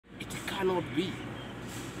cannot be.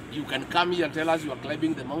 You can come here and tell us you are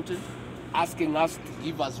climbing the mountain, asking us to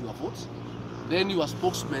give us your votes. Then your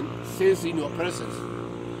spokesman says in your presence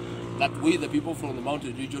that we, the people from the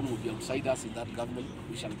mountain region, will be outside us in that government,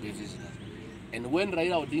 we shall be visitors. And when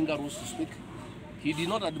Raila Odinga rose to speak, he did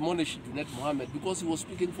not admonish Junet Mohammed because he was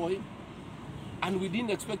speaking for him. And we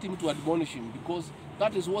didn't expect him to admonish him because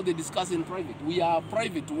that is what they discuss in private. We are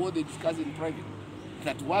private to what they discuss in private.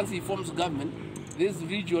 That once he forms government, this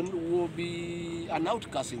region will be an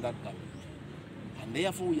outcast in that government. And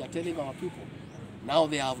therefore we are telling our people, now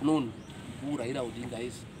they have known who Raila Odinga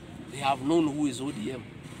is. They have known who is ODM.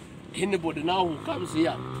 Anybody now who comes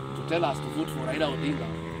here to tell us to vote for Raila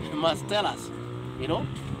Odinga, must tell us, you know,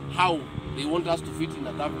 how they want us to fit in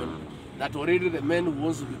a government that already the man who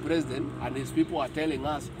wants to be president and his people are telling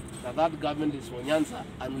us that that government is for Nyanza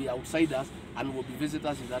and we are outsiders and will be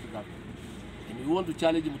visitors in that government. And we want to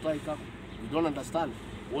challenge Mutahi Kagwe. We don't understand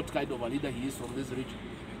what kind of a leader he is from this region.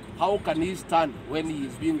 How can he stand when he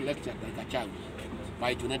is being lectured like a child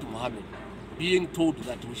by Junet Mohammed, being told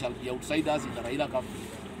that we shall be outsiders in the Raila government?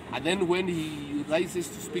 And then when he rises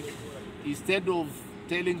to speak, instead of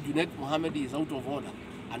telling Junet Mohammed he is out of order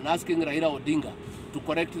and asking Raila Odinga to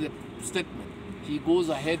correct the statement, he goes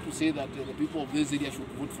ahead to say that the people of this area should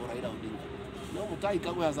vote for Raila Odinga. No, Mutahi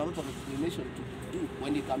Kagwe has a lot of explanation to do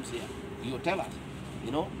when he comes here. He will tell us,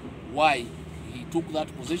 you know, why he took that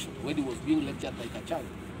position when he was being lectured like a child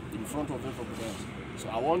in front of everybody else. So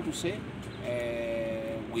I want to say,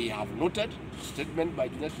 we have noted the statement by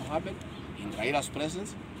Junet Mohammed in Raila's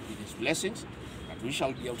presence, with his blessings, that we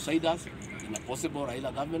shall be outsiders in a possible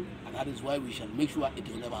Raila government, and that is why we shall make sure it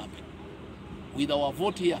will never happen. With our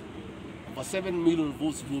vote here, over 7 million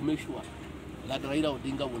votes, we will make sure that Raila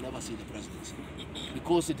Odinga will never see the presidency.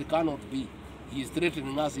 Because it cannot be. He is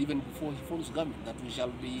threatening us even before he forms government that we shall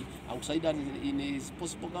be outsiders in his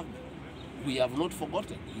possible government. We have not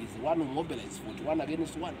forgotten. He is the one who mobilized 41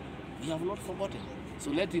 against 1. We have not forgotten.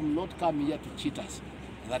 So let him not come here to cheat us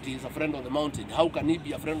that he is a friend of the mountain. How can he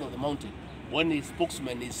be a friend of the mountain when his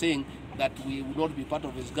spokesman is saying that we will not be part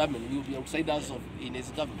of his government, we will be outsiders in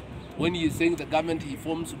his government? When he is saying the government he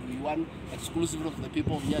forms will be one exclusive of the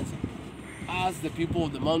people of Nyanza. As the people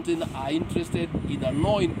of the mountain are interested in a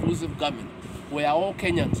no-inclusive government where all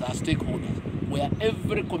Kenyans are stakeholders, where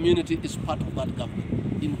every community is part of that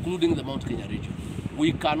government, including the Mount Kenya region.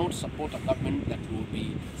 We cannot support a government that will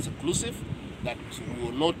be seclusive, that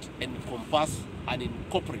will not encompass and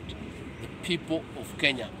incorporate the people of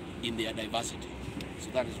Kenya in their diversity.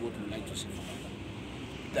 So that is what we like to see from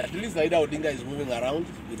that. At least Raila Odinga is moving around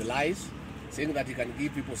with lies, saying that he can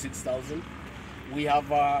give people 6,000. We have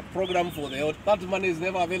a program for the elderly. That money is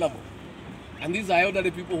never available. And these are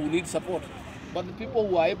elderly people who need support. But the people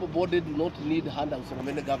who are able-bodied do not need handouts from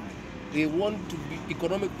any government. They want to be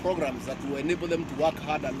economic programs that will enable them to work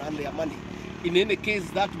hard and earn their money. In any case,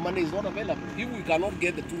 that money is not available. If we cannot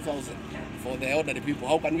get the 2,000 for the elderly people,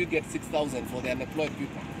 how can we get 6,000 for the unemployed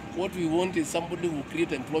people? What we want is somebody who will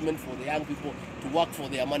create employment for the young people to work for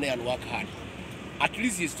their money and work hard. At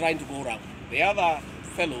least he's trying to go around. The other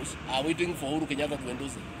fellows are waiting for Uhuru Kenyatta to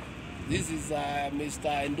endorse them. This is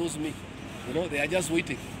Mr. Endorse Me. You know, they are just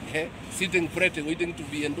waiting, sitting pretty, waiting to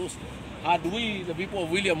be endorsed. Had we, the people of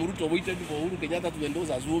William Ruto, waited for Uhuru Kenyatta to endorse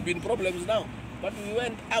us, we would be in problems now. But we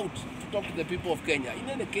went out to talk to the people of Kenya. In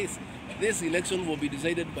any case, this election will be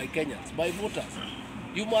decided by Kenyans, by voters.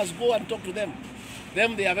 You must go and talk to them.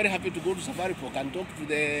 They are very happy to go to Safari Park and talk to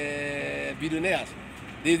the billionaires.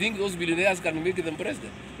 They think those billionaires can make them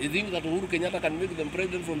president. They think that Uhuru Kenyatta can make them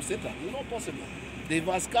president from Satan. It's not possible. They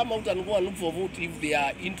must come out and go and look for vote if they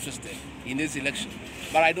are interested in this election.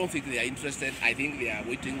 But I don't think they are interested. I think they are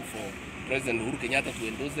waiting for President Uhuru Kenyatta to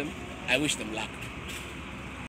endorse them. I wish them luck.